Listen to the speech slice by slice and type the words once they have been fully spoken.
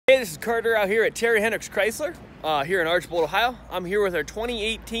this is Carter out here at Terry Hendricks Chrysler here in Archbold, Ohio. I'm here with our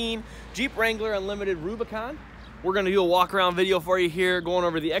 2018 Jeep Wrangler Unlimited Rubicon. We're going to do a walk around video for you here, going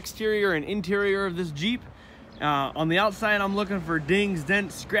over the exterior and interior of this Jeep. On the outside, I'm looking for dings,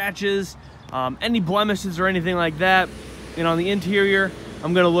 dents, scratches, any blemishes or anything like that. And on the interior,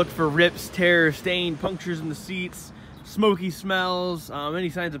 I'm going to look for rips, tears, stain, punctures in the seats, smoky smells, any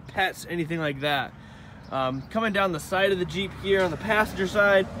signs of pets, anything like that. Coming down the side of the Jeep here on the passenger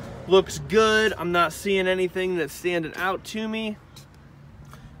side, looks good. I'm not seeing anything that's standing out to me.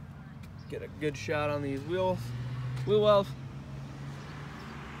 Get a good shot on these wheel wells.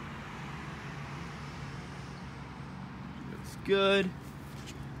 Looks good.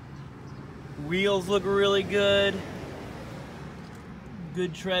 Wheels look really good.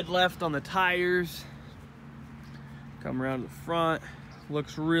 Good tread left on the tires. Come around to the front,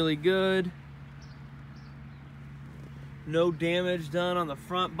 looks really good. No damage done on the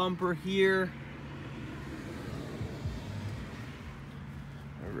front bumper here.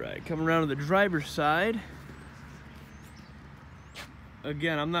 All right, coming around to the driver's side.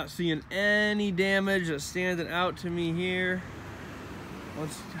 Again, I'm not seeing any damage that's standing out to me here.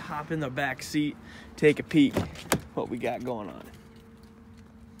 Let's hop in the back seat, take a peek what we got going on.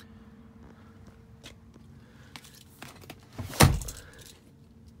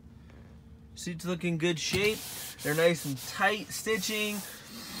 Seats look in good shape. They're nice and tight stitching.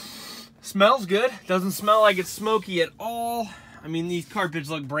 Smells good. Doesn't smell like it's smoky at all. I mean, these carpets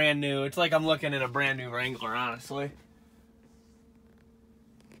look brand new. It's like I'm looking at a brand new Wrangler, honestly.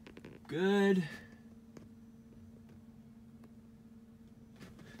 Good.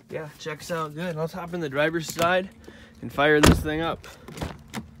 Yeah, checks out good. Let's hop in the driver's side and fire this thing up.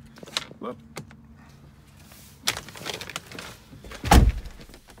 Whoop.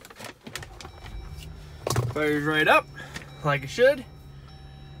 Fires right up, like it should.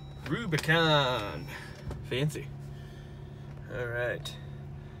 Rubicon. Fancy. All right.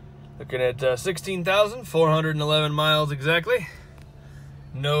 Looking at 16,411 miles exactly.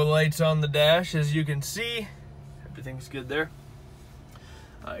 No lights on the dash, as you can see. Everything's good there.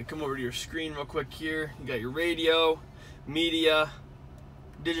 All right, come over to your screen real quick here. You got your radio, media,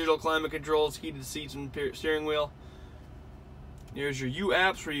 digital climate controls, heated seats and steering wheel. Here's your U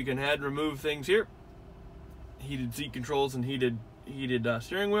apps where you can add and remove things here. Heated seat controls and heated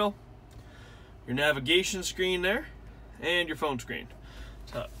steering wheel, your navigation screen there, and your phone screen.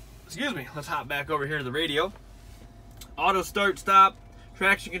 So, excuse me, let's hop back over here to the radio. Auto start stop,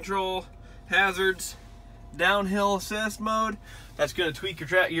 traction control, hazards, downhill assist mode. That's going to tweak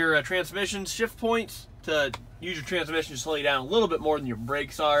your transmission shift points to use your transmission to slow you down a little bit more than your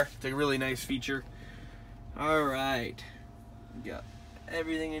brakes are. It's a really nice feature. All right, we got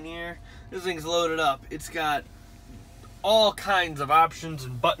everything in here. This thing's loaded up. It's got all kinds of options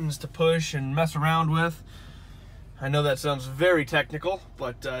and buttons to push and mess around with. I know that sounds very technical,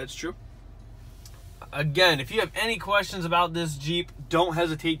 but it's true. Again, if you have any questions about this Jeep, don't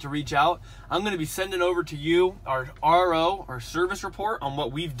hesitate to reach out. I'm going to be sending over to you our RO, our service report on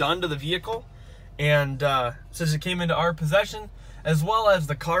what we've done to the vehicle, and since it came into our possession, as well as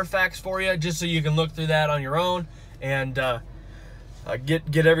the Carfax for you, just so you can look through that on your own and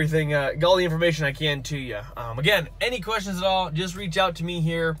get everything, get all the information I can to you. Again, any questions at all, just reach out to me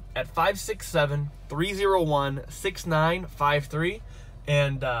here at 567-301-6953.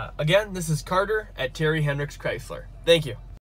 And again, this is Carter at Terry Hendricks Chrysler. Thank you.